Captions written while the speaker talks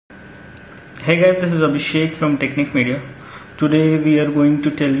Hey guys, this is Abhishek from Technic Media. Today we are going to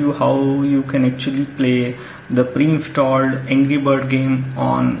tell you how you can actually play the pre-installed Angry Bird game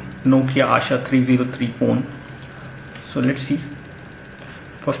on Nokia Asha 303 phone. So let's see.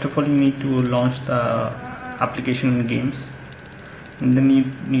 First of all, you need to launch the application in games, and then you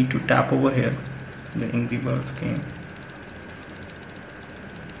need to tap over here, the Angry Birds game.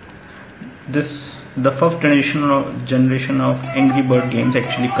 The first generation of Angry Bird games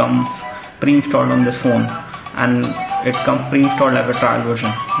actually comes pre-installed on this phone, and it comes pre-installed as a trial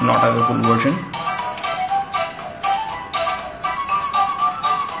version, not as a full version.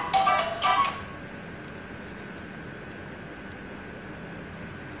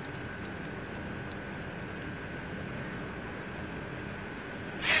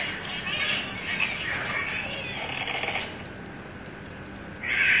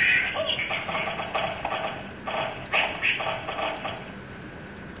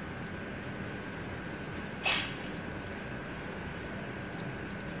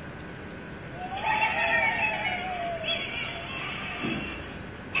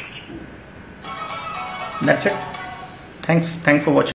 That's it. Thanks for watching.